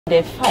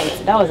The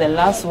fight, that was the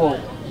last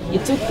war,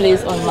 it took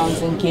place on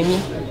Mountain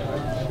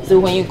Nkommo. So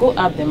when you go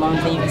up the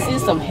mountain, you see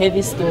some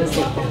heavy stones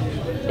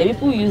there. The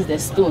people use the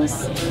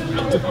stones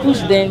to push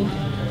them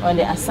on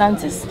the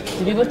Asantes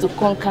to be able to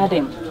conquer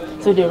them.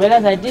 So they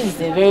realized that this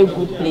is a very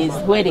good place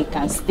where they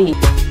can stay.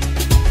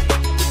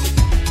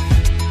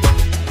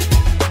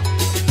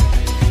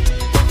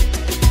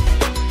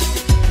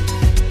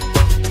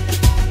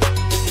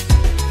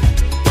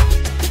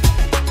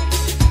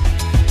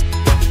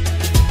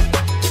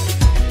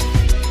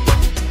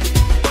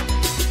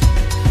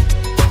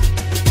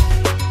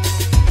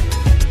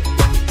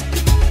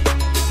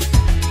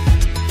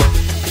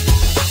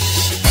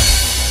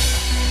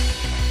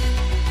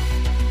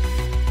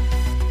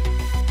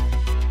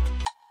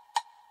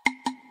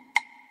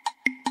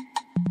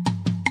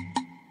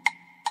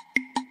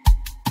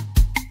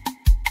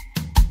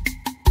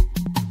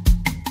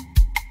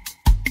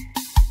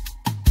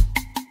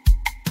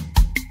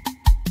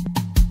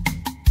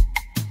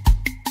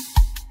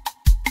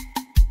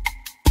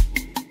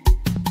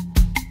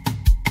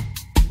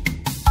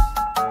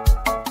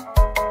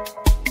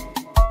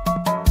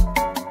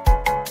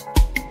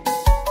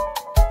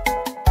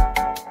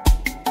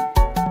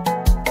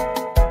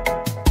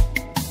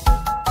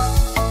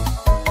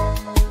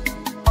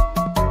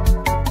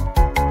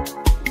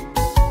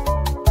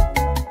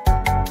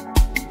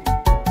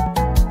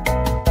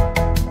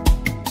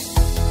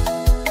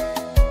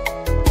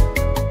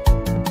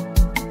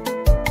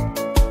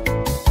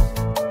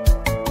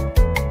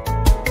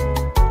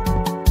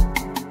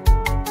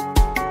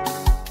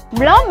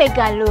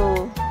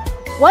 Megalo.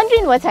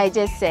 Wondering what I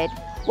just said?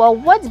 Well,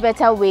 what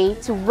better way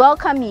to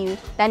welcome you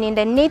than in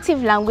the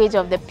native language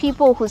of the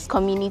people whose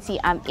community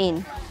I'm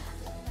in?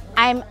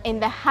 I'm in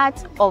the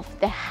heart of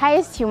the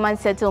highest human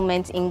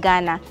settlement in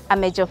Ghana,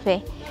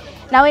 Amedzofe.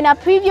 Now, in our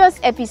previous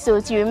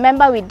episodes, you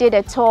remember we did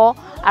a tour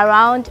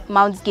around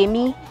Mount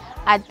Gemi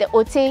at the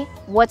Ote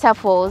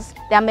waterfalls,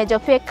 the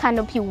Amedzofe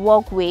canopy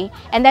walkway,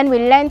 and then we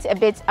learned a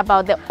bit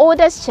about the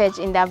oldest church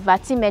in the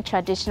Vatime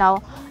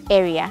traditional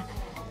area.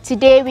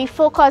 Today we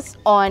focus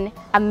on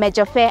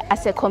Amedzofe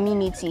as a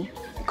community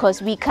because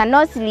we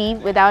cannot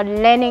leave without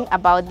learning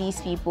about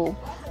these people.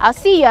 I'll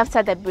see you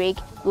after the break.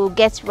 We'll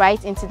get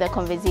right into the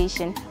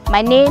conversation.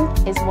 My name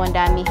is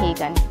Ami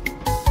Hagan.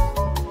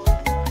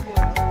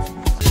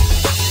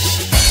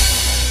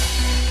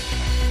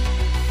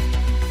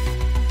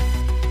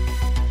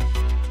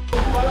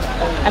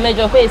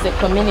 Amedzofe is a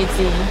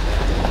community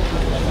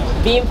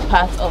being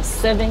part of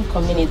 7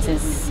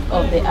 communities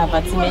of the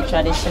Avatime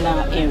traditional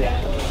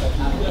area.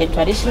 The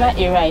traditional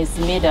area is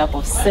made up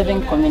of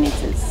 7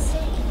 communities: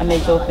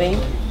 Amedzofe,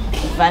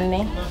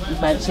 Vane,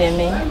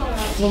 Bajeme,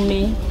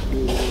 Fume,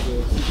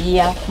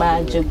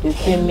 Biakpa,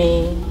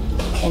 Jogbefeme,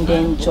 and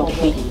then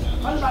Jokwe,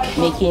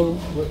 making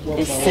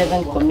the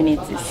 7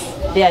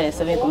 communities. They are the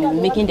 7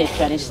 communities making the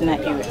traditional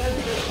area.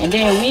 And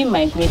then we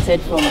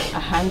migrated from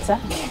Ahanta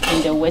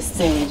in the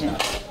western region.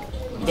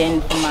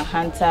 Then from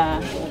Ahanta,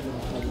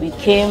 we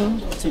came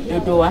to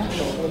Dodoa.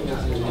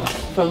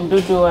 From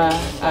Dodoa,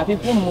 our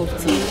people moved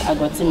to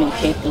Agotim and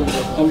Keto,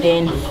 and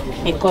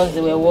then because they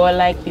were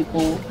warlike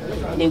people,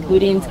 they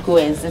couldn't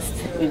coexist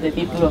with the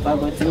people of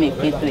Agotim and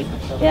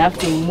Keto. They have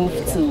to move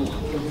to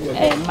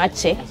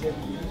Mache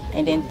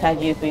and then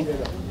Tagiepe.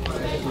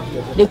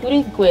 They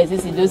couldn't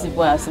coexist with those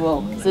people as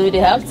well, so they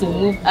have to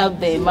move up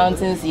the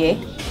mountains here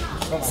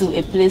to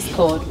a place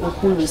called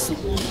Okulusu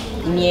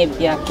near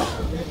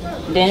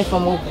Biakpa. Then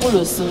from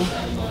Okulusu,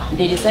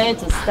 they decided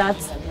to start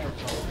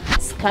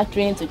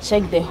scattering to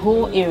check the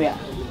whole area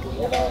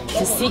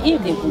to see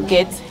if they could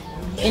get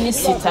any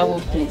suitable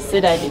place so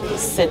that they could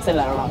settle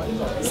around.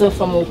 So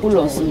from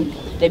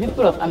Okulusu, the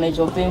people of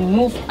Amedzofe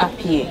moved up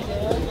here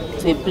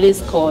to a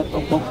place called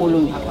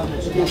Ogbokolomi.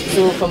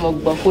 So from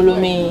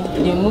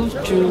Ogbokolomi, they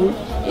moved through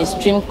a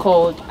stream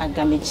called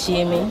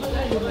Agamechieme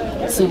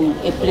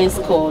to a place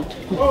called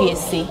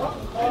Pupiese.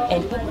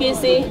 And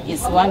Pupiese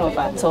is one of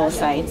our tour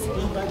sites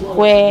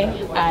where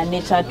our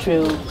nature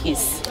trail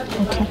is.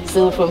 Okay.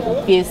 So from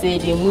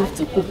Pupiese, they moved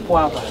to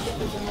Kupwava.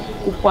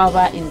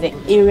 Kupwava is the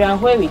area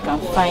where we can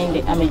find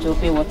the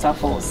Amedzofe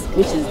waterfalls,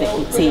 which is the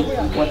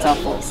Ote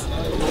waterfalls.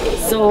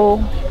 So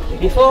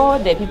before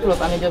the people of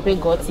Amedzofe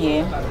got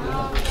here,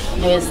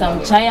 there were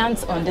some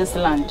giants on this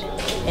land,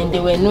 and they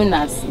were known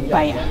as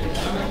Baya.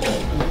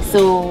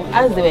 So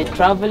as they were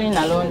traveling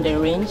along the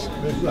range,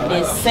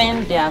 they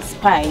sent their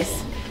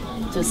spies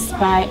to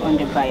spy on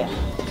the Baya,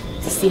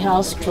 to see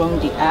how strong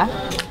they are,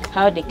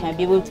 how they can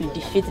be able to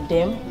defeat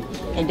them,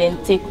 and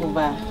then take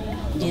over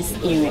this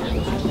area.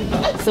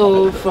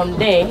 So from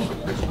there,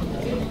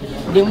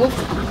 they moved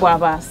to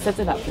Kupwava,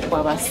 settled at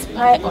Kupwava,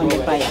 spy on the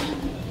Baya.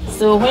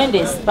 So when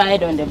they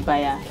spied on the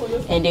Baya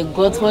and they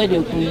got what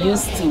they could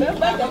use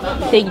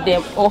to take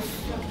them off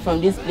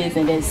from this place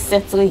and then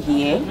settle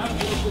here,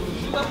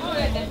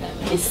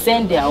 they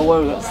sent their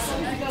warriors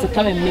to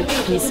come and make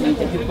peace with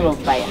the people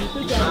of Baya.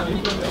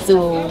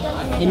 So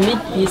they made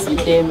peace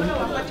with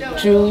them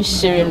through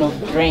sharing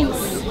of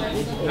drinks.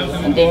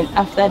 And then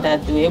after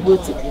that, they were able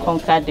to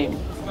conquer them,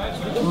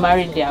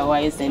 married their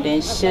wives and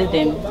then shared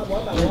them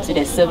into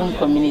the 7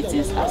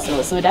 communities as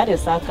well. So that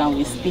is how come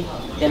we speak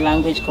the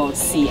language called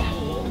Sia.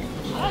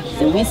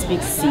 So we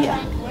speak Sia.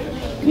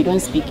 We don't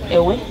speak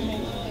Ewe,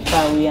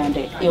 but we are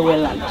the Ewe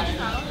land.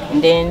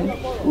 And then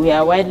we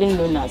are widely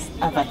known as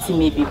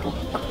Avatime people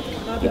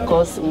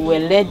because we were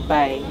led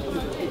by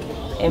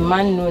a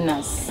man known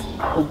as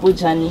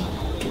Obojani,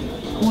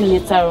 who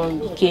later on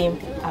became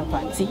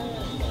Avati.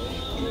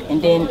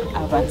 And then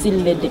Avati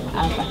led the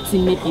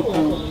Avatime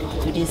people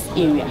to this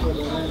area.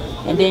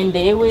 And then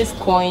they always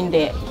coined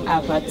the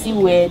Avati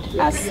word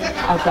as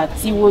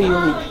Avati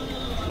Woyomi,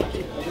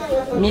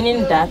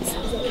 meaning that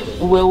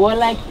we were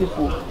warlike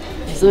people.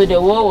 So the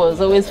war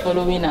was always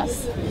following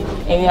us.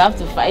 And we have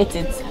to fight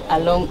it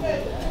along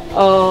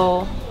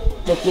all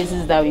the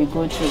places that we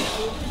go through.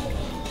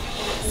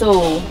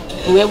 So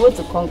we were able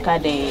to conquer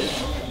the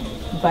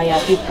Baya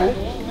people.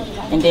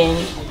 And then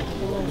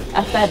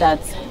after that,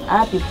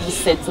 our people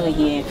settled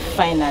here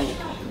finally.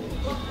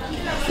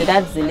 So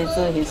that's the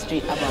little history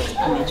about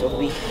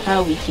Amedzofe,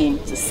 how we came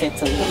to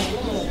settle here.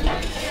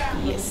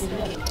 Yes.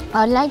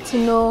 I'd like to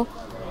know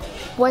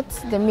what's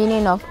the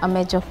meaning of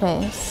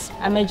Amedzofe is.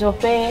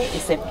 Amedzofe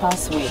is a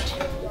password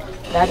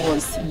that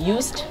was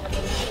used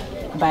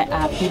by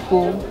our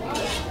people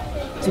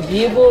to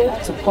be able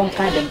to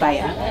conquer the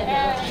Baya.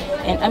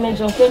 And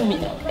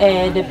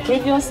Amedzofe, the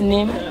previous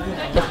name,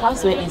 the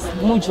password is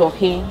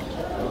Mujohe.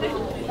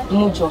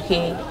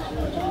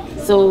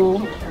 So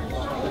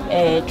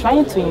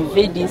trying to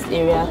invade this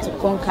area to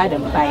conquer the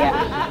Baya.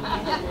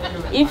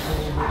 If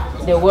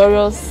the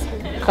warriors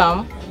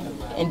come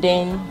and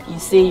then you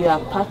say you are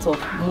part of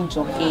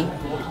Mujohe,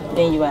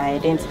 then you are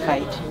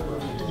identified.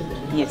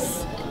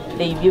 Yes,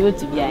 then you'll be able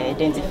to be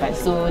identified.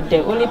 So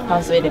the only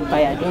password the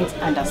Baya don't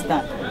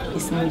understand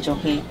is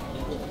Mujohe.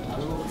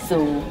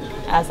 So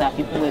as our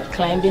people were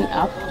climbing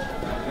up,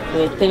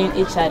 we were telling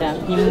each other,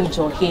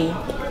 Mujohe,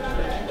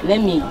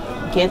 let me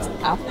get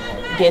up,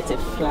 get a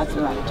flat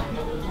land.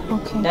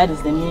 Okay. That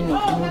is the meaning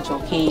of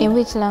Mujohe. In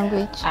which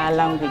language? Our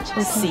language,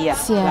 okay. Sia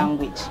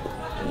language.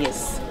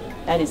 Yes,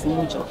 that is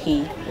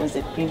Mujohe, was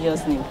the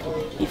previous name.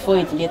 Before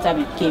it later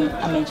became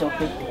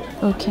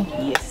Amedzofe. Okay.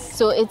 Yes.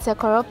 So it's a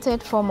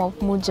corrupted form of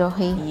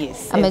Mujohe.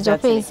 Yes.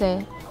 Amedzofe exactly. is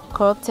a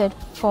corrupted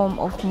form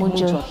of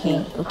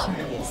Mujohe. Okay.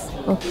 Yes.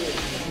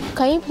 Okay.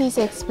 Can you please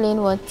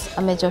explain what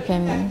Amedzofe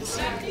means?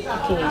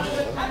 Okay.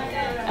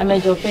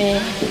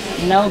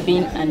 Amedzofe, now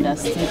being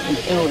understood in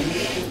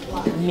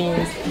Ewe,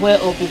 means where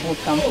all people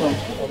come from.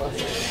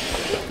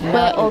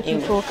 Where all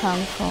people come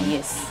from?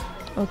 Yes.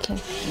 Okay.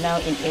 Now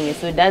in Ewe.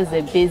 So that's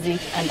the basic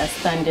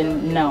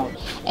understanding now.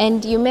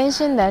 And you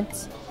mentioned that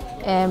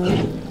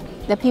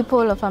the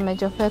people of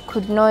Amedzofe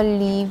could not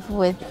live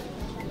with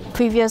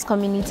previous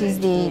communities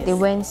they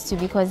went to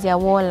because they are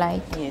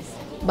warlike. Yes.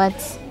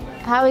 But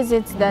how is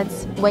it that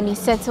when you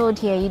settled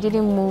here, you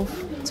didn't move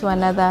to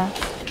another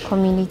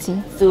community?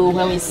 So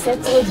when we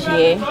settled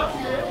here,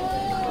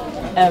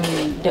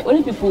 the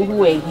only people who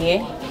were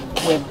here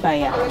were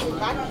Baya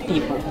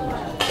people.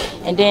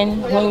 And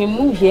then when we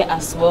moved here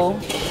as well,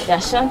 the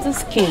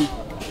Ashantis came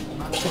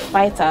to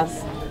fight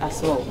us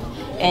as well.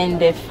 And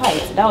the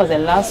fight, that was the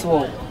last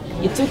war,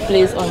 it took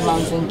place on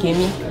Mountain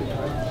Kemi.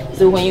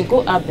 So when you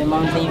go up the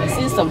mountain, you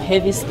see some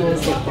heavy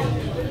stones there.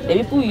 The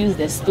people use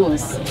the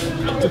stones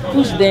to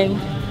push them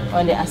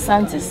on the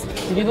Asantis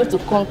to be able to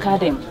conquer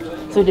them.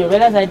 So they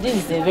realize that this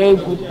is a very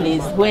good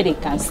place where they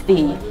can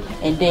stay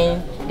and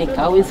then they can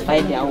always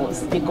fight their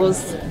wars.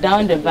 Because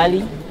down the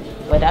valley,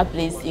 for that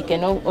place, you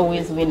cannot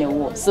always win a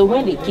war. So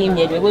when they came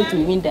here, they were able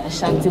to win the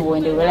Ashanti war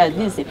and they realized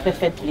this is a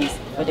perfect place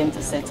for them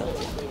to settle.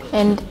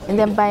 And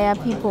the Baya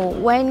people,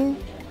 when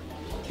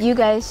you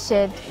guys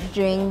shared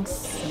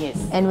drinks yes.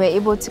 and were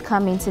able to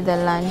come into the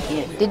land,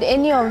 yes. did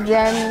any of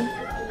them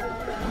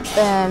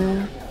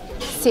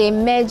say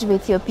merge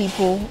with your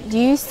people? Do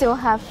you still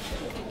have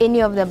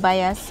any of the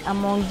Bayas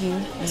among you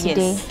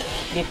today? Yes,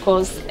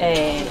 because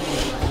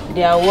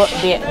their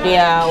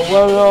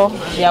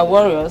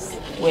warriors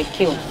were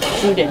killed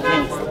through the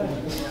drinks.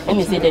 Let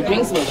me say the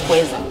drinks were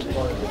poisoned.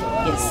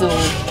 Yes, so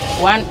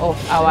one of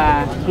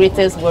our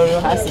greatest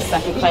warriors has to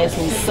sacrifice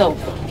himself.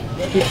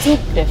 He took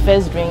the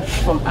first drink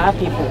from our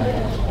people,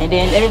 and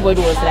then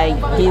everybody was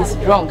like, he's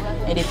drunk,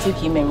 and they took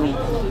him away.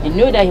 They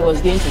knew that he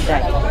was going to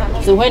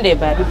die. So when the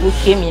Baya people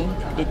came in,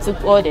 they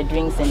took all the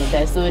drinks and they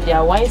died. So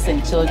their wives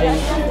and children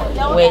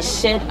were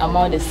shared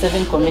among the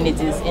 7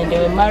 communities, and they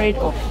were married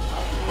off.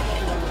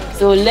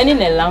 So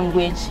learning a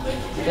language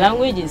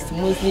is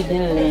mostly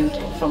being learned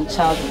from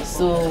childhood.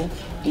 So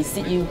you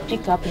see, you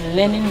pick up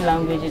learning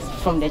languages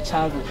from the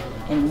childhood.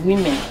 And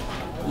women,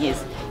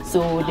 yes.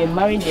 So they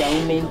married their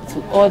women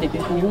to all the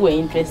people who were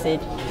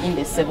interested in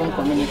the 7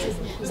 communities.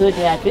 So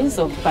there are traces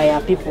of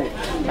Baya people,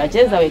 but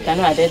just that we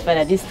cannot identify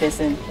that this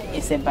person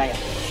is a Baya.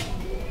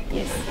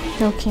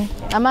 Yes. Okay.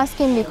 I'm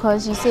asking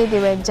because you say they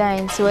were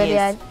giants. Were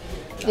yes.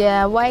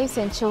 their wives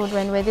and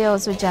children, were they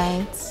also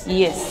giants?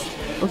 Yes.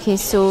 Okay,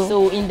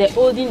 so in the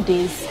olden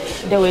days,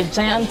 there were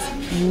giant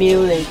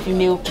male and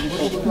female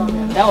people.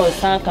 That was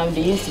how come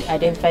they used to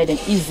identify them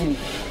easily.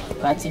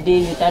 But today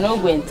you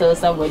cannot go and tell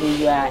somebody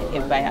you are a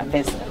buyer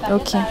person.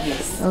 Okay.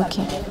 Yes.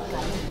 Okay.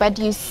 But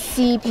you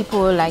see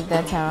people like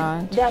that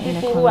around? There are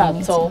people who are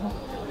tall.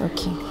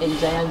 Okay. And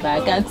giant,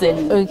 but I can't tell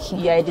you. Okay.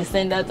 You are a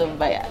descendant of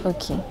buyer.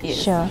 Okay.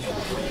 Yes. Sure.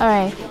 All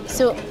right.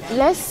 So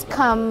let's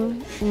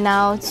come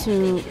now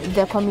to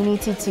the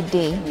community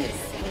today.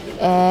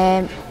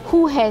 Yes.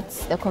 Who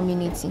heads the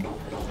community?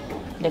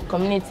 The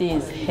community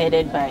is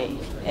headed by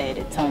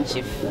the town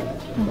chief.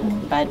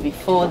 But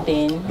before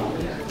then,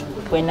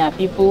 when our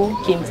people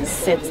came to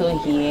settle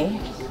here,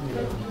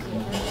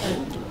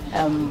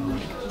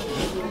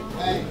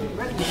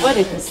 before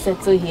they could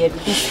settle here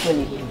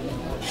peacefully,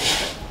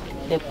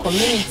 the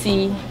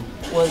community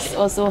was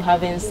also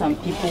having some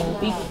people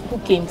who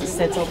came to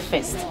settle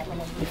first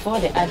before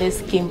the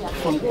others came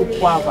from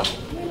Kukwava.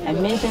 I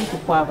mentioned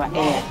Kukwava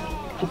earlier,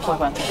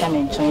 Kukwava to come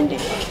and join them.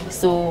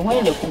 So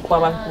when the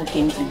Kukwava people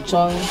came to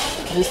join,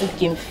 those who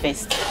came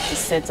first to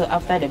settle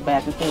after the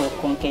Baya people were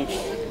conquered,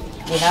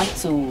 they have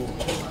to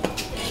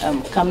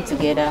come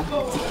together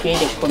to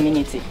create a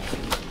community.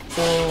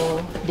 So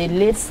they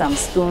laid some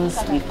stones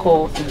we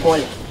call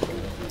Ibole.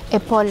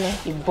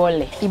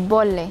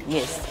 Ibole.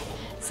 Yes.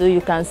 So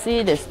you can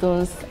see the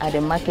stones at the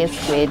market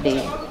square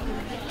there.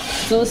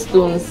 2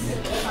 stones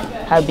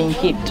have been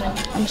kept.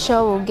 I'm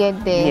sure we'll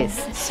get there.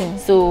 Yes. Soon.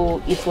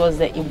 So it was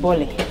the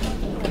Ibole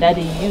that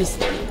they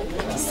used to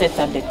set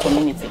up the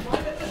community.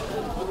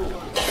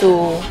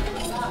 So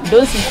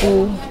those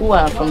people who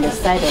are from the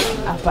side of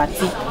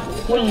Apati,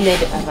 who led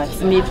the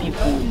Avatime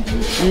people,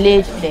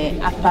 led the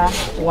upper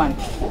one,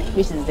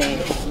 which is the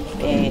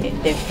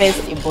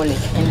first Ibole.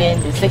 And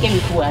then the second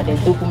people are the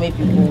Dokume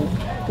people,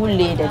 who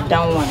lay the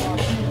down one,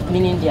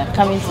 meaning they are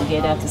coming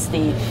together to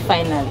stay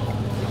finally.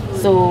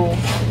 So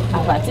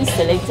Abati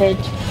selected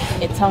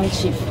a town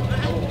chief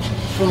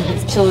from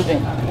his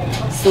children.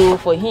 So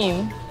for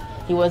him,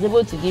 he was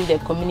able to give the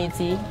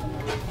community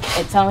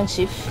a town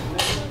chief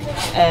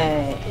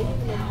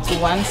to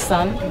one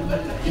son,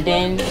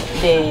 then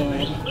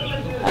the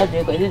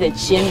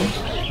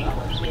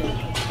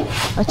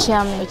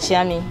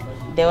Ochiami,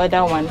 the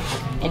other one,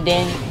 and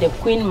then the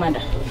Queen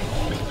Mother,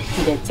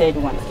 the third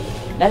one.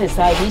 That is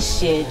how he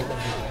shared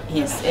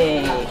his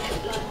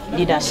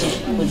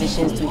leadership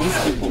positions to these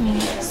people.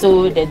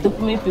 So the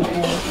Dukumi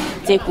people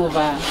take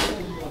over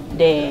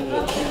the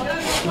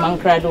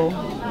Mankrado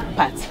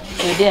part.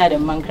 So they are the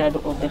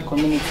Mankrado of the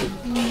community.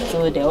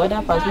 So the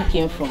other part who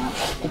came from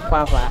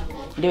Kupava,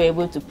 they were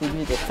able to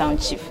produce the town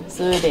chief.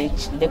 So the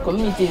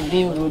community is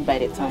being ruled by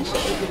the town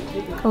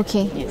chief.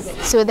 Okay. Yes.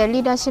 So the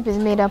leadership is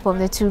made up of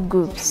the 2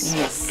 groups.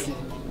 Yes.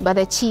 But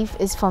the chief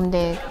is from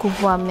the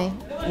Kupwame.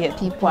 Yeah,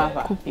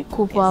 Kupwava.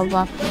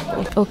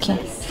 Okay.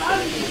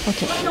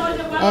 Okay.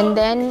 And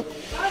then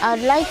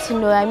I'd like to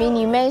know, I mean,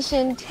 you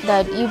mentioned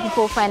that you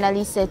people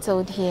finally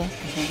settled here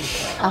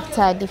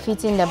after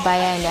defeating the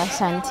Baya and the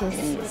Ashantis.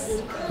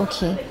 Yes.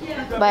 Okay.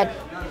 But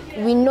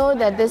we know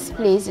that this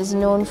place is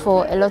known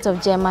for a lot of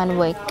German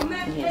work.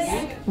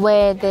 Yes.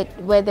 Where the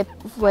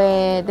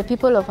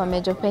people of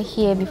Amedzofe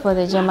here before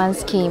the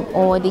Germans came,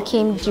 or they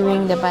came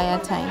during the Baya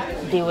time?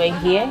 They were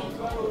here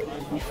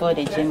before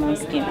the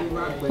Germans came.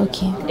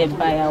 Okay. The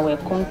Baya were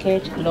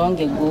conquered long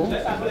ago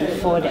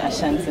before the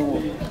Ashanti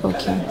War.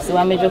 Okay. So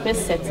Amedzofe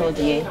settled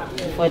here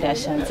before the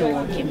Ashanti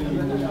War came.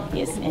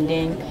 Yes, and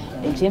then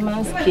the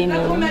Germans came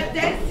in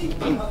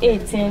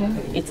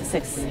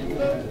 1886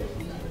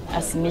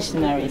 as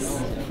missionaries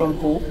from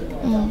Hope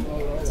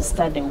to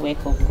start the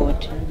work of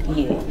God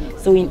here.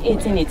 So in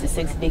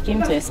 1886 they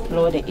came to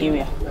explore the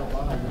area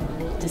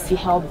to see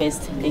how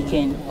best they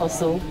can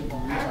also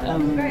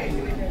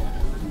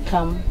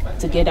come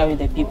together with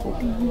the people.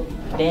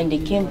 Then they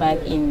came back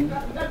in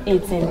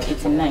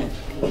 1889.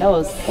 That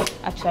was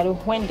actually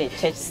when the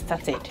church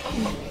started.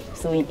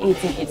 So in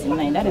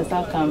 1889, that is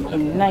how come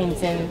in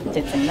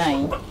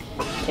 1939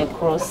 the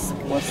cross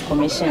was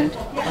commissioned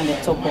on the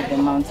top of the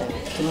mountain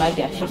to mark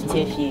their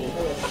 50th year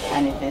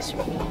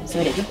anniversary.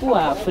 So the people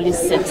are fully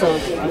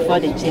settled before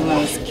the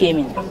Germans came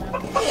in.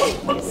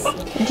 Yes.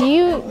 Do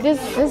you,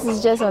 this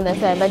is just on the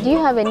side, but do you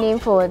have a name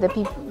for the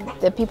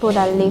people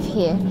that live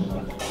here?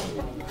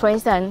 For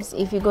instance,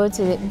 if you go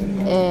to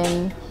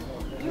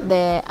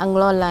the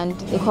Anglo land,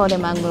 they call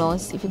them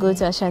Anglos. If you go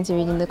to Ashanti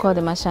region, they call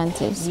them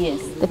Ashantis.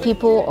 Yes. The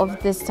people of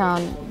this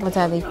town, what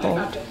are they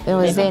called? There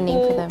was their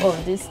name for them. The people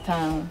of this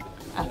town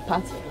are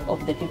part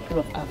of the people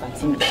of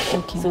Avatime.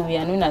 Okay. So we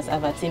are known as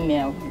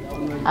Avatime.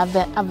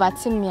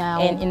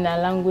 Avatime. And in our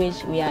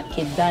language, we are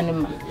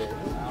Kedanuma.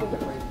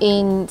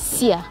 In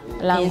Sia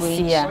language?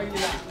 In Sia,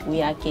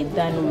 we are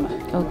Kedanuma.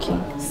 Okay.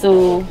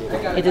 So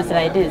it is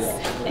like this.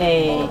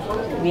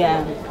 We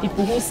are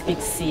people who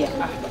speak Sia.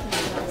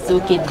 So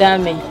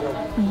Kedame,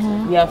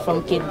 we are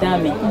from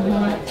Kedame,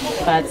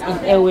 but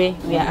in Ewe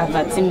we are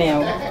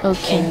Avatime.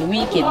 Okay. And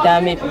we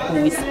Kedame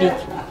people, we speak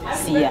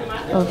Sia.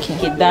 Okay.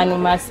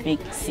 Kedanuma speak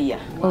Sia.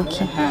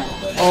 Okay.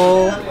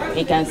 Or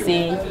we can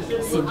say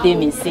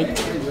Sidemise.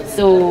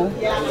 So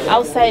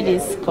outside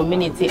this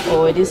community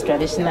or this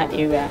traditional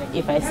area,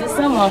 if I see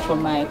someone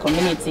from my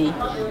community,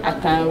 I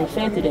can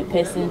refer to the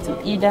person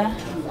to either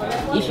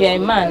If you're a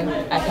man,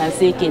 I can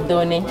say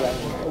Kedone.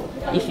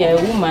 If you're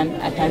a woman,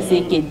 I can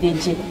say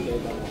Kedeje.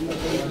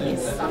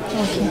 Yes.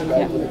 Okay.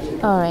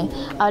 Yeah. All right.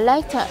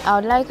 I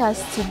would like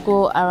us to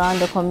go around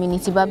the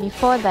community, but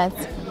before that,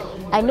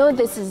 I know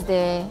this is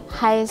the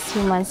highest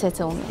human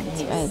settlement.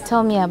 Yes. Right?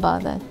 Tell me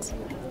about that.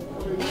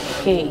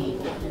 Okay.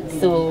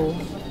 So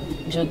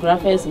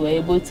geographers were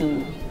able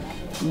to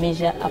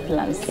measure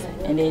uplands,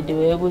 and they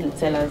were able to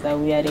tell us that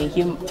we are the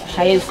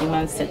highest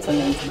human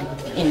settlement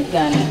in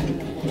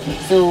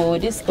Ghana. So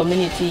this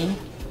community,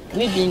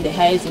 we being the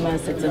highest human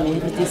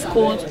settlement, if it is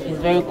cold, it's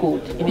very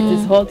cold. If it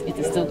is hot, it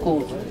is still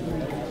cold.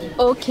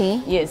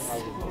 Okay. Yes.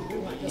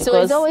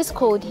 So it's always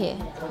cold here?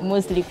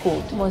 Mostly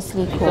cold.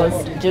 Mostly cold.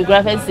 Because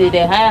geographers say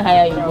the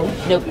higher you go,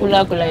 the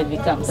cooler it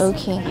becomes.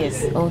 Okay.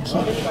 Yes.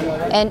 Okay.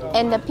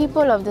 And the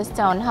people of this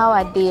town, how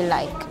are they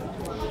like?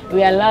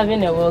 We are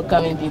loving and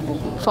welcoming people.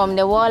 From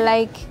the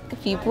warlike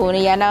people,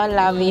 you are now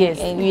loving. Yes,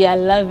 we are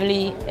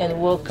lovely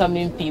and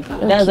welcoming people.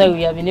 Okay. That's why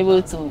we have been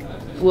able to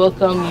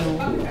welcome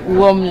you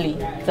warmly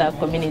to our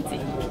community.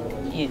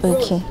 Yes.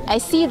 Okay. I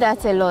see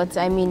that a lot.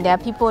 I mean, there are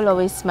people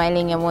always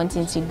smiling and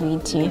wanting to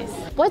greet you. Yes.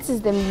 What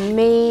is the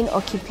main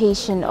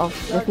occupation of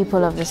the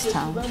people of this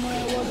town?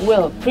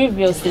 Well,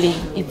 previously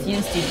it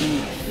used to be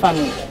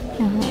farming.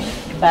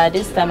 But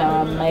this time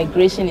our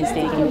migration is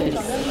taking place.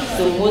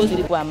 So most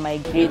people are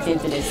migrating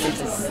to the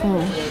cities.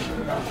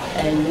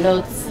 And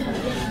not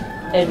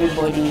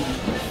everybody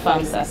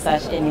farms as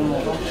such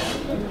anymore.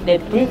 The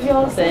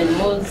previous and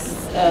most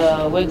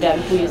work that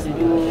people used to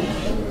do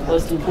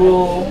was to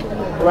grow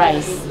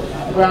rice,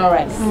 brown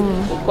rice.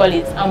 We call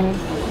it Amu.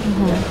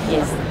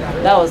 Yes,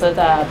 that was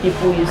what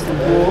people used to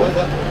grow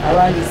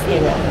around this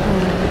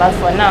area. But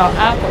for now,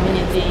 our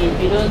community,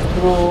 we don't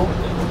grow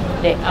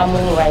the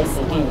Amu rice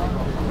again.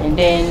 And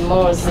then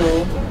more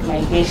so,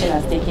 migration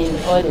has taken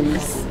all the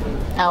risks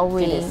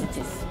away to the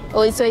cities.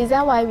 Oh, so is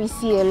that why we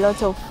see a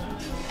lot of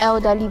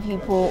elderly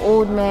people,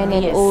 old men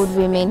and old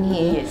women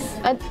here? Yes.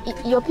 But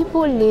your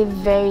people live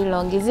very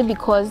long. Is it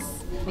because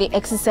they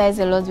exercise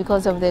a lot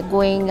because of the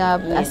going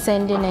up,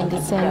 ascending and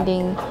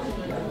descending?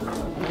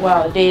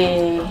 Well,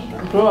 they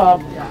grow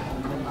up,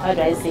 how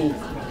do I say it?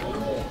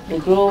 They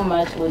grow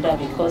much older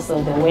because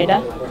of the weather,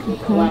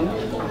 one.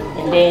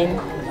 And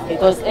then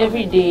because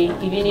every day,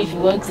 even if you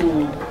want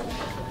to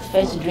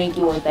fetch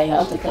drinking water, you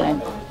have to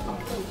climb.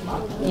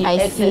 You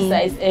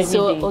exercise every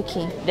day.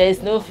 Okay. There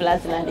is no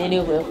flat land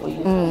anywhere for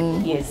you.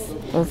 Yes.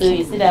 Okay. So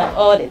you see that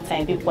all the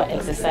time people are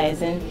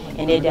exercising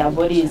and then their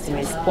body is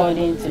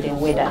responding to the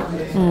weather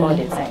all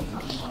the time.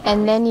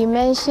 And then you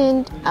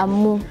mentioned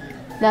Amu,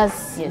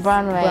 that's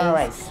brown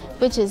rice,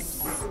 which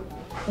is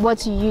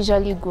what you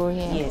usually grow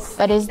here. Yes.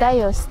 But is that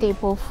your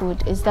staple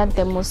food? Is that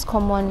the most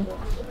common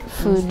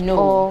food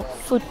or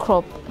food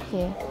crop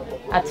here?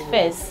 At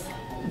first,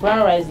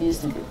 brown rice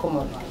used to be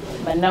common,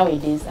 but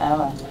nowadays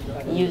our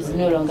youth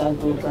no longer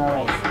grow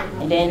brown rice.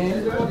 And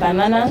then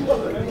banana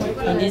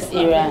in this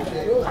area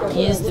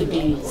used to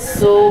be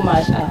so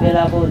much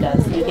available that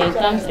you can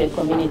come to the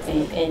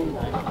community and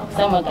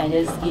someone can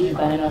just give you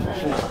banana for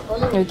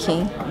free.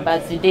 Okay.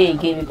 But today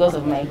again, because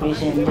of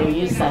migration, the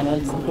youths are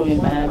not growing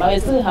banana. But we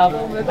still have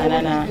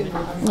banana.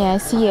 Yeah, I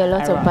see a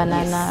lot of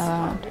banana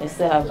around. We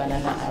still have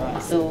banana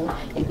around. So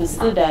you could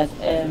see that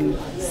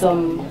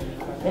some,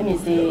 let me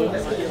say,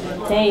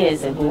 10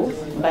 years ago,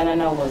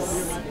 banana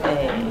was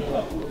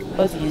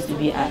what used to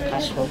be our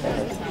cash crop.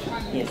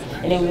 Yes.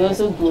 And then we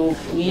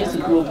used to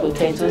grow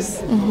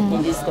potatoes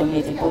in this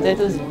community.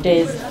 Potatoes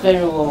does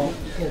very well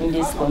in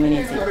this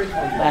community.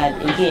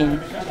 But again,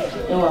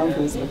 no one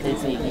grows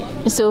potato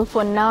again. So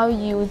for now,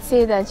 you would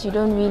say that you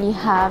don't really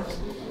have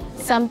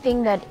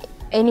something that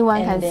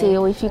anyone can say,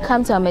 oh, if you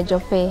come to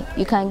Amedzofe,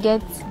 you can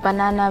get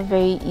banana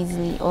very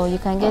easily, or you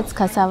can get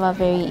cassava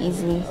very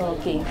easily.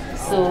 Okay,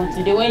 so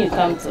today when you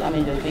come to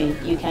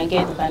Amedzofe, you can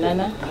get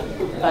banana,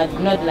 but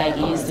not like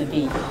it used to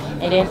be.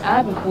 And then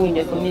our people in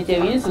the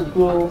community, we used to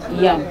grow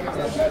yam.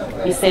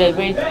 We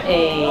celebrate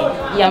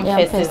a yam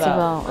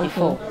festival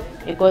before,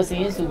 because we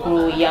used to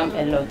grow yam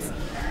a lot.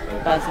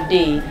 But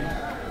today,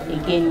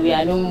 again, we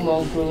are no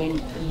more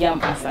growing yam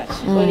as such.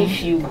 Only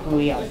few grow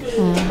yam.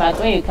 But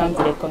when you come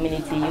to the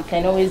community, you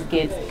can always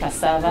get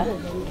cassava,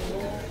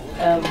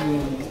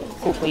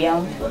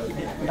 cocoyam,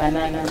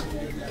 banana,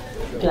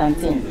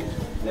 plantain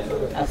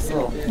as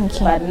well.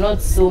 But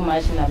not so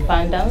much in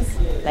abundance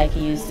like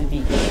it used to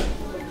be.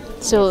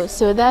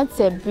 So that's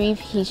a brief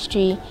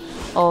history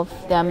of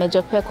the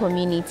Amedzofe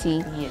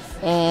community. Yes.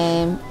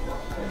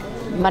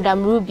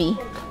 Madam Ruby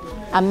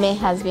Ame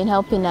has been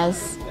helping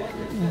us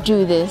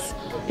do this.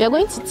 We are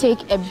going to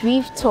take a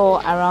brief tour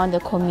around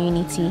the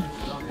community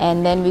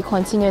and then we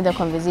continue the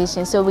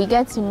conversation. So we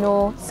get to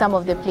know some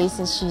of the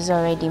places she's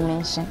already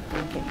mentioned.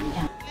 Okay.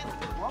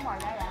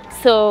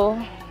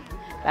 So,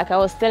 like I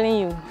was telling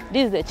you,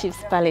 this is the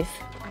chief's palace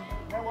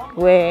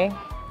where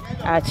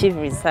our chief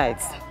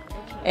resides.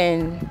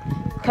 And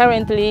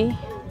currently,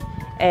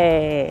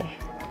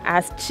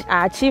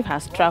 our chief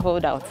has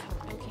traveled out.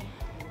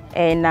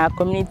 And our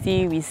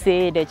community, we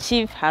say the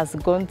chief has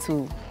gone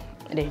to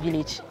the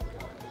village.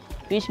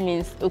 which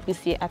means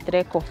Okusie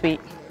Atre Kofe.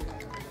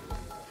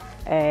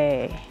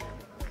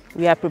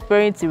 We are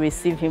preparing to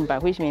receive him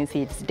back, which means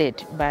he's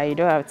dead, but you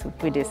don't have to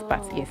put this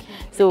part, yes.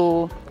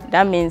 So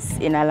that means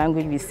in our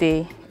language we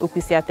say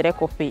Okusie Atre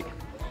Kofe.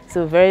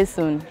 So very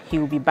soon he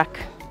will be back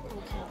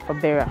for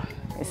burial.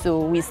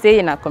 So we say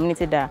in our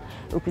community that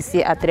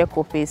Okusie Atre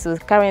Kofe. So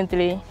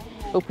currently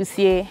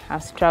Okusie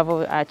has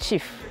traveled, our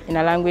chief, in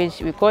our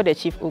language we call the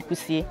chief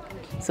Okusie.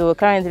 So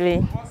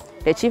currently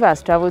the chief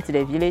has traveled to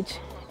the village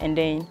and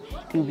then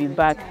he will be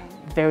back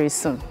very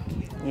soon.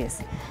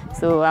 Yes.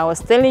 So I was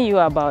telling you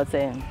about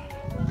the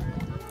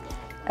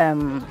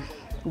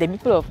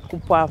people of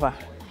Kupuava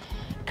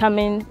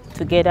coming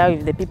together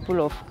with the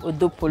people of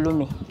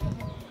Odopolomi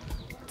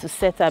to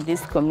set up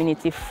this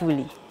community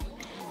fully.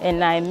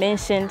 And I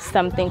mentioned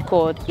something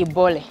called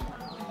Ibole.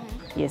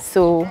 Yes,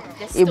 so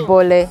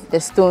Ibole, the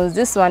stones.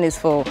 This one is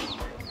for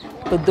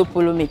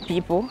Odopolomi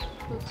people.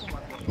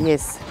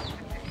 Yes.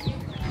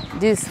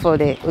 This is for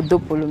the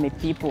Odopolomi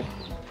people.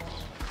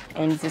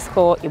 And it is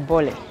called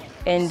Ibole.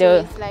 And so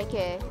it's like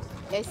a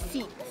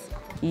seed?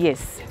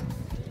 Yes.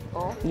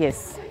 Oh?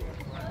 Yes.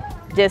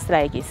 Just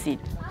like a seed.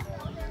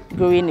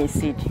 Growing a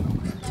seed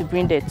to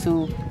bring the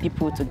two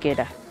people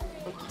together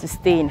to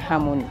stay in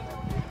harmony.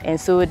 And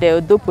so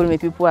the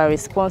Odopolomi people are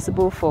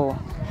responsible for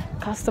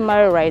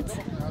customary rights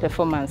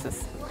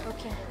performances.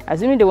 Okay.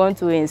 Assuming they want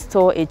to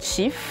install a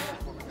chief,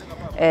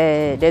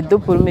 the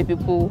Odopolomi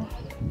people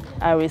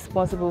are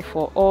responsible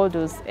for all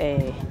those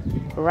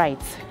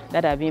rites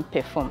that are being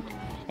performed.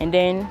 And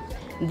then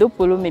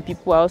Odopolomi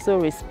people are also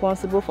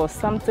responsible for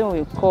something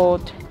we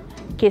called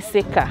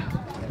Keseka.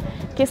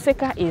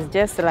 Keseka is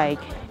just like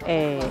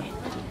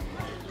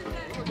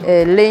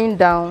laying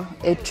down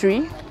a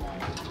tree,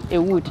 a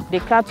wood. They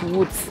cut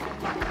woods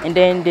and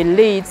then they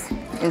lay it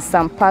in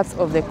some parts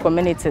of the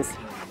communities.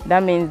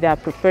 That means they are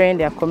preparing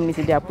their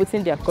community, they are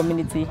putting their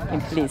community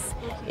in place.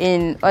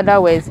 In other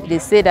words, they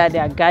say that they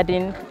are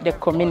guarding the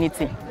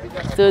community.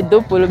 So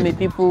Odopolomi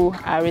people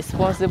are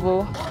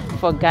responsible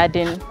for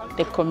guarding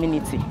the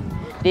community.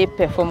 They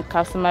perform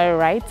customary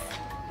rites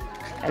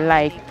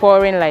like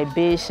pouring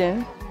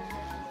libation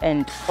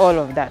and all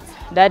of that.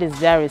 That is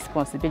their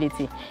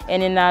responsibility.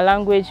 And in our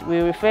language, we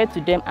refer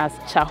to them as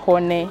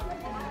Chahone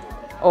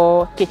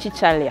or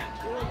Kechichalia.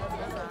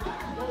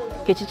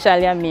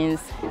 Kechichalia means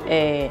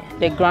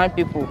the grand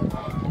people.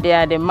 They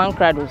are the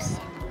mancrados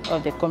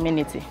of the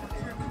community.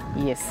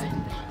 Yes.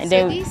 And so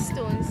then these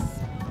stones,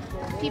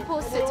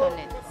 people sit on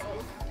it?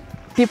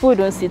 People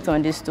don't sit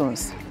on these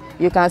stones.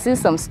 You can see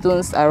some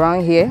stones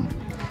around here.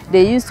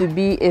 There used to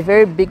be a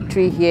very big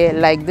tree here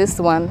like this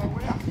one.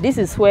 This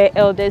is where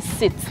elders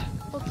sit.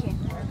 Okay.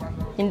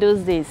 In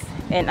those days.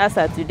 And as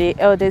of today,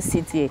 elders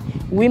sit here.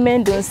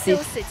 Women don't sit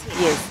here.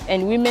 Yes,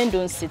 and women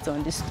don't sit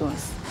on these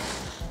stones.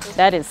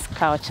 That is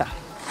culture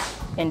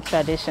and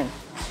tradition.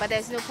 But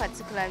there's no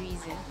particular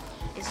reason.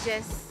 It's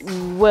just...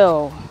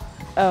 Well,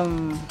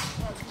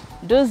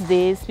 those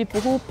days,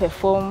 people who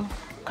perform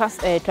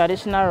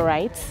traditional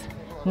rites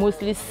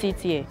mostly sit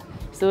here.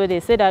 So they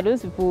say that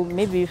those people,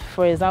 maybe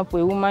for example,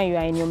 a woman, you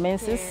are in your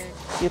menses,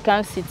 you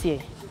can't sit here.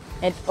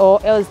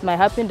 Or else it might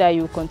happen that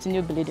you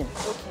continue bleeding.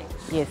 Okay.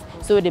 Yes.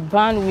 So they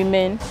ban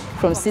women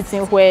from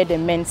sitting where the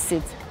men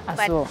sit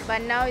as well.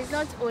 But now it's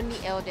not only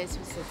elders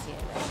who sit here,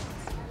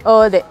 right?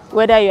 Or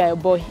whether you are a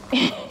boy.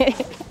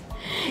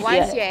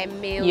 Once you are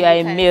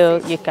a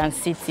male, you can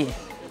sit here.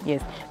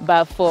 Yes.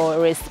 But for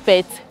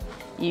respect,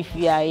 if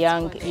you are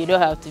young, you don't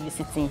have to be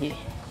sitting here.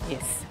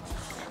 Yes.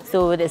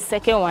 So the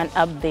second one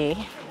up there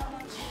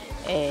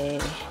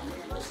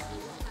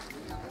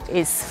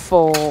is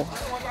for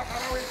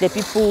the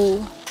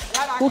people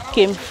who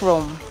came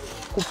from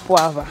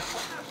Kupuava.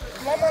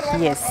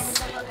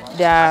 Yes.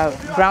 Their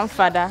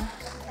grandfather,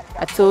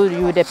 I told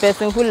you, the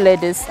person who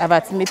led this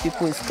Avatimi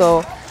people is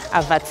called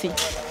Avati.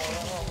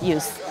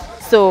 Yes.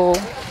 So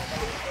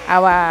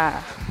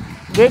our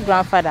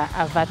great-grandfather,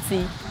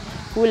 Avati,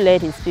 who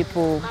led his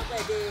people,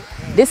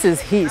 this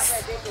is his,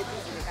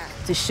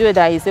 to show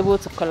that he's able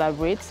to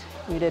collaborate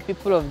with the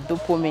people of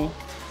Dopome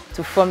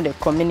to form the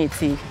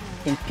community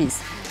in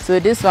peace. So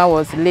this one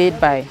was laid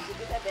by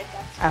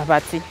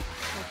Avati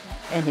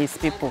and his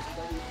people.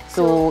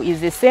 So it's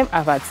the same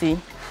Avati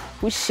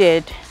who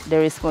shared the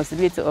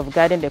responsibility of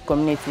guarding the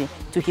community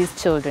to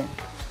his children.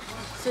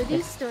 So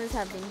these stones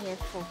have been here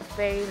for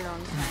very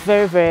long time?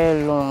 Very,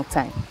 very long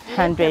time.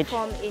 Do you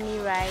perform any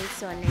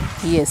rites on it?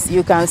 Yes,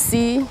 you can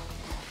see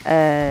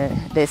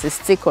there's a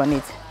stick on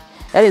it.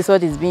 That is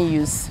what is being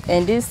used.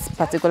 And this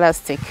particular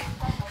stick,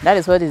 that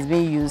is what is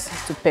being used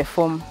to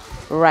perform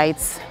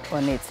rites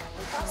on it.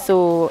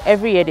 So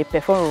every year they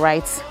perform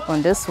rites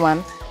on this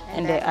one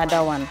and the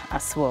other one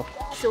as well.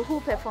 So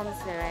who performs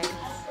the rites?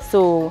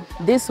 So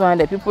this one,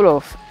 the people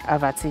of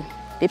Avati,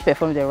 they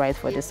perform the rites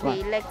for this one.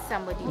 They elect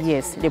somebody?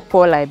 Yes, they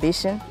pour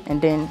libation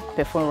and then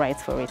perform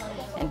rites for it.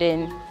 And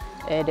then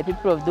the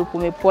people of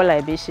Dopome pour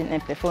libation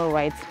and perform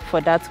rites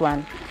for that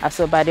one as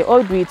well. But they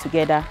all do it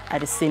together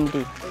at the same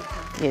day.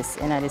 Okay. Yes,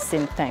 and at the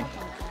same time.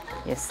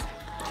 Yes.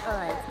 All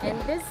right. And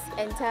this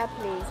entire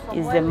place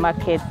is the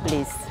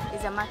marketplace. Is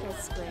It's a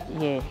market square.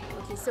 Yeah.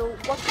 Okay, so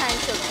what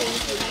kinds of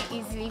things will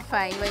you easily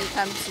find when you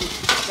come to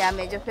the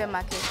Amedzofe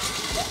market?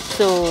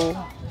 So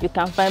you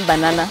can find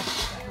banana,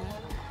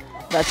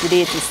 but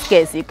today it is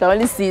scarce. You can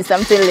only see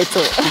something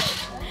little.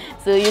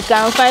 So you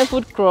can find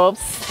food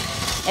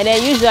crops, and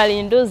then usually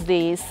in those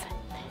days,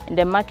 in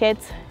the market,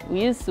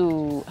 we used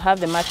to have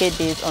the market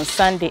days on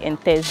Sunday and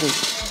Thursday,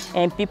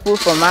 and people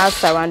from our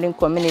surrounding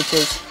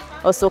communities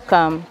also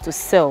come to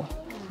sell.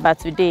 But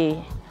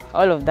today,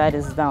 all of that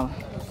is down.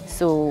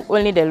 So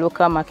only the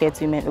local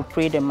market women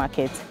operate the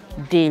market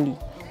daily.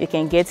 You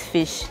can get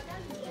fish,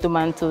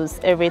 tomatoes,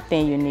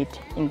 everything you need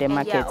in the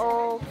market. They are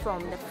all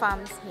from the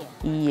farms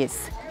here?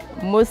 Yes.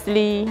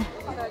 Mostly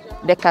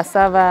the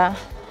cassava,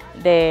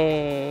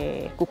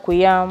 the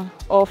cocoyam,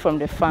 all from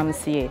the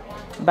farms here.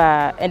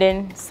 And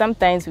then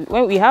sometimes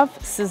when we have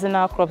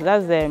seasonal crops,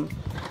 that's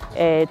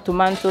the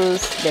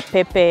tomatoes, the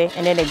pepper,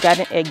 and then the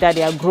garden egg that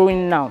they are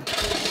growing now.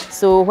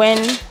 So when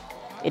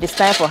it is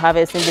time for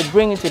harvesting, they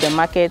bring it to the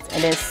market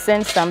and then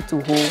send some to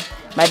Ho.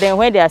 But then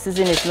when their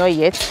season is not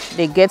yet,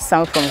 they get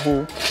some from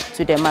Ho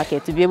to the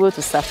market to be able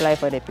to supply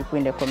for the people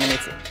in the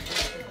community.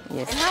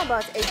 Yes. And how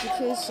about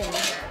education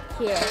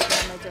here at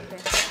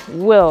Amedzofe?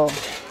 Well,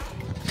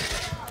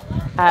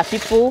 our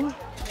people,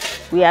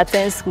 we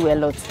attend school a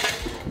lot.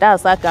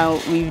 That's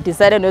how we've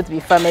decided not to be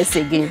farmers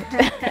again.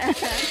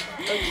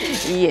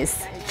 Okay.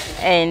 Yes.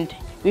 And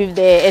with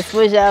the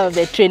exposure of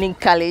the training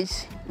college,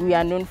 we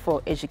are known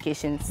for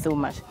education so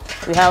much.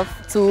 We have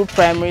 2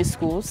 primary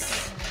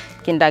schools,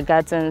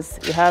 kindergartens,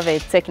 we have a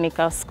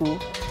technical school,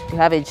 we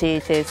have a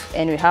JHS,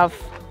 and we have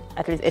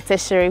at least a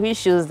tertiary, which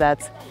shows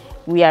that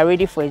we are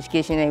ready for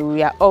education and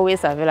we are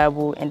always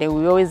available, and then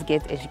we always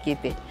get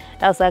educated.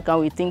 That's why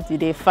we think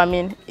today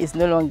farming is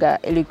no longer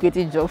a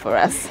lucrative job for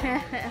us.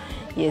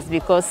 Yes,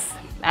 because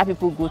our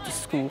people go to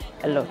school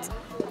a lot.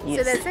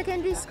 Yes. So the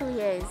secondary school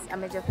here is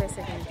Amedzofe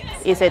Secondary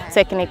School? It's a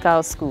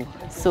technical school.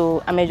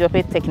 So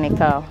Amedzofe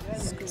Technical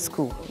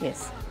School,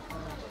 yes.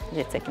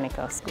 It's a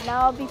technical school.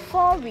 Now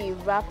before we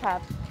wrap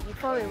up,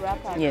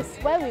 yes,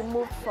 where we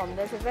move from,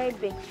 there's a very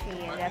big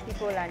tree and there are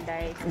people under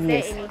it. Is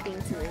yes, there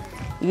anything to it?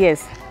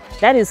 Yes,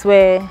 that is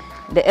where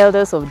the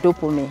elders of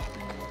Dopome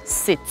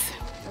sit.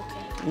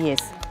 Okay. Yes,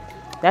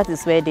 that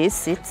is where they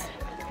sit,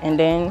 and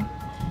then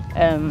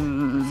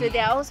so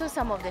there are also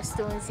some of the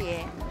stones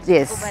here.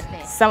 Yes, over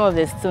there. Some of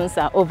the stones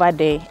are over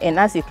there, and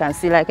as you can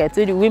see, like I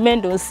told you,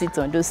 women don't sit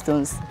on those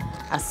stones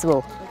as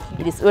well.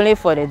 Okay. It is only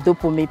for the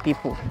Dopome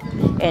people.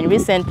 And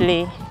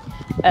recently,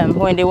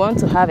 when they want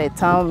to have a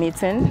town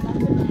meeting,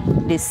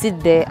 they sit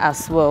there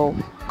as well,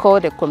 call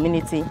the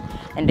community,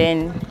 and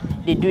then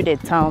they do the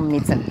town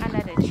meeting.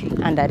 Under the tree?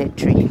 Under the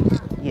tree,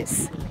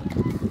 yes.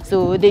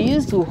 So they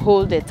used to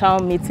hold the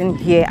town meeting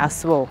here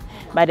as well,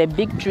 but the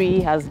big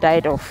tree has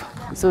died off.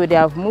 So they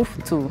have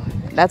moved to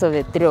that of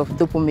the tree of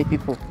Dopome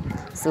people.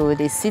 So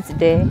they sit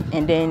there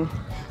and then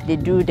they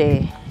do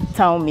the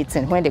town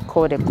meeting when they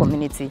call the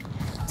community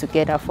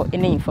together for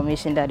any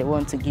information that they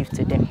want to give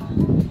to them.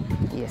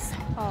 Yes.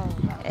 Oh.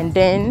 And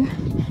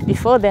then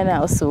before then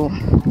also,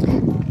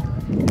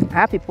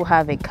 our people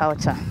have a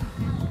culture.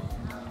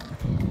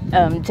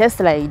 Just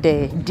like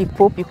the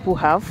depot people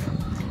have,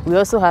 we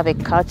also have a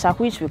culture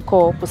which we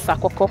call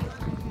Pusakoko.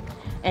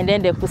 And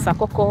then the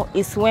Pusakoko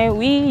is when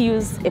we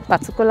use a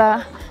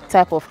particular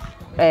type of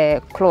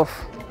cloth.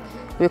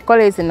 We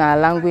call it in our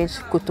language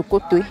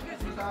Kotokotwe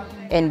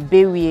and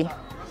Bewie.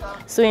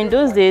 So in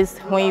those days,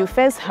 when you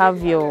first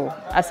have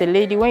as a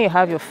lady, when you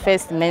have your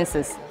first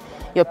menses,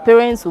 your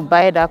parents will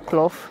buy that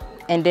cloth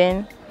and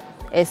then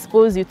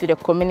expose you to the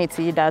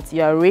community that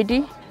you are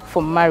ready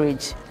for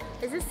marriage.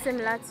 Is it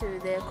similar to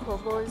the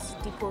Krobo's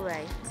depot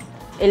rite?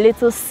 A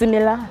little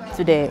similar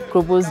to the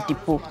Krobo's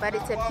depot. But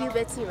it's a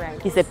puberty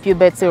rite. It's a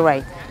puberty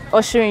rite,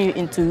 ushering you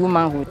into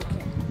womanhood.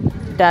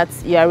 That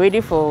you are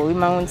ready for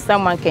womanhood,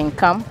 someone can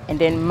come and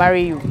then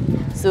marry you.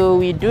 So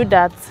we do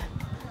that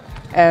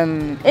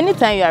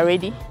anytime you are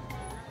ready,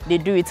 they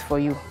do it for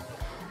you.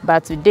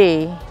 But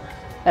today,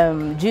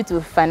 due to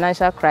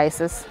financial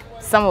crisis,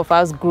 some of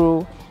us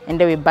grow and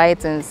then we buy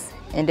things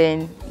and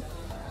then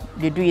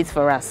they do it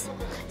for us.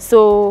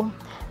 So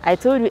I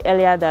told you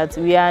earlier that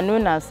we are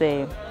known as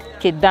a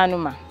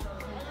Kedanuma.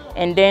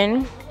 And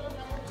then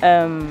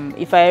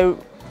if I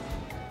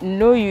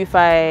know you, if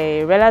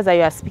I realize that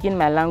you are speaking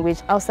my language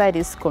outside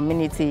this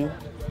community,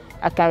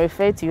 I can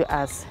refer to you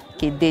as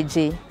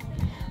Kedeje.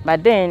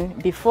 But then,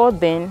 before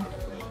then,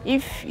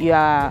 if you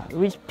are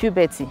reached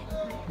puberty,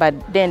 but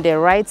then the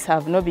rites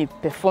have not been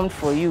performed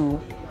for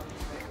you,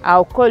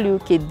 I'll call you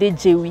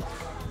Kedejewi.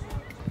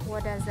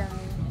 What does that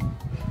mean?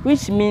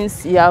 Which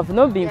means you have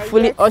not been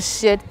fully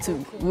ushered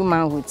to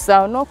womanhood. So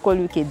I'll not call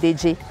you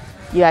Kedeje,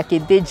 you are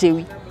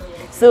Kedejewi.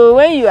 So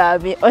when you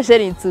have been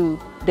ushered into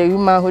the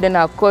womanhood, then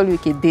I'll call you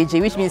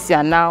Kedeje, which means you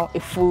are now a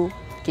full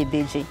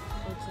Kedeje. Okay.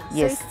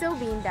 Yes. So it's still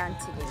being done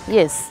today?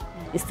 Yes,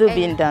 it's still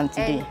being done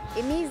today.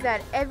 It means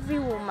that every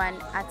woman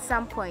at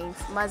some point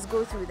must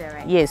go through the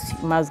rite? Yes,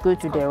 you must go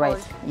through the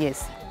rite,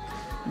 yes.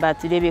 But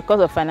today, because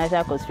of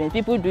financial constraints,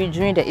 people do it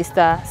during the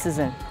Easter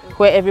season,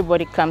 where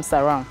everybody comes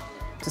around.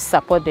 to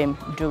support them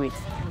do it.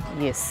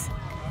 Yes.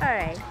 All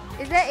right.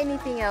 Is there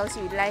anything else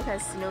you'd like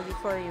us to know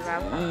before we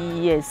wrap up?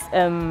 Yes.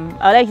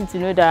 I'd like you to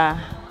know that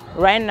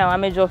right now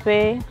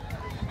Amedzofe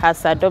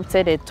has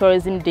adopted a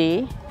Tourism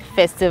Day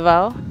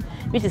festival,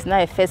 which is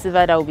now a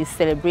festival that will be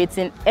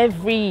celebrating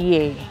every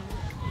year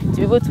to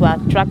be able to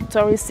attract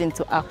tourists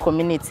into our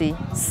community,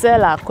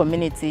 sell our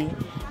community.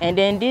 And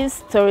then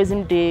this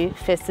Tourism Day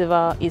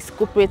festival is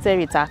cooperated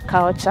with our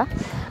culture,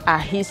 our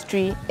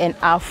history, and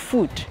our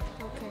food.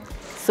 Okay.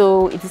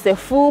 So it is a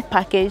full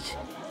package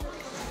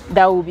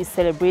that we'll be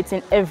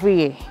celebrating every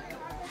year.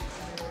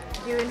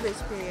 During which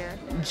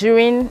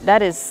period?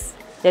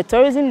 The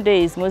Tourism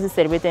Day is mostly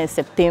celebrated in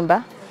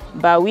September,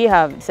 but we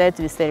have decided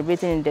to be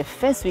celebrating in the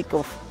first week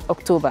of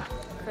October.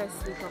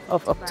 First week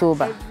of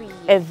October.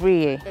 Every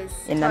year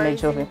in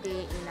Amedzofe.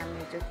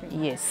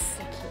 Yes.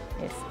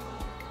 Okay. Yes.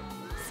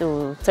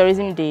 So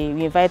Tourism Day,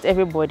 we invite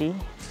everybody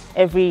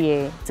every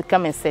year to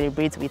come and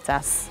celebrate with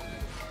us,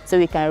 so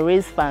we can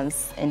raise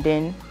funds and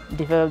then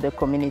develop the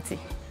community.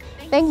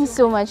 Thank you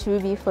so much,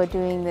 Ruby, for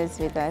doing this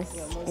with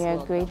us. We are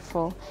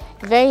grateful.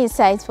 Very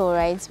insightful,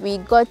 right? We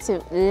got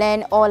to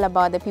learn all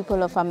about the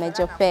people of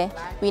Amedzofe.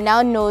 We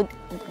now know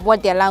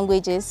what their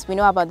language is. We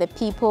know about the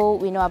people.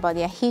 We know about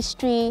their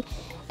history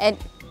and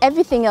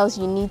everything else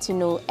you need to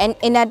know. And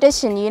in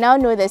addition, you now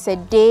know there's a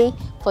day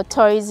for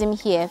tourism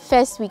here,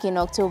 first week in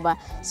October.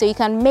 So you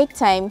can make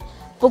time,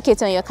 book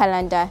it on your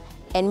calendar,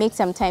 and make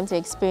some time to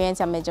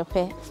experience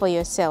Amedzofe for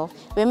yourself.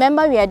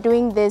 Remember, we are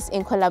doing this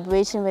in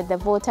collaboration with the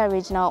Volta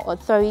Regional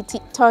Authority,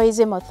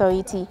 Tourism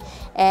Authority,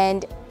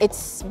 and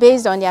it's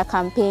based on their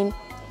campaign,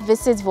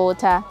 Visit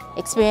Volta,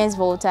 Experience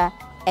Volta,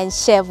 and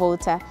Share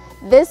Volta.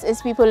 This is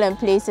People and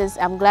Places.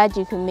 I'm glad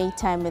you could make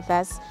time with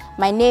us.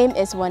 My name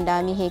is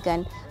Ami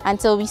Hagan.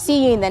 Until we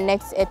see you in the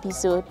next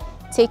episode,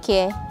 take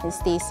care and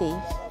stay safe.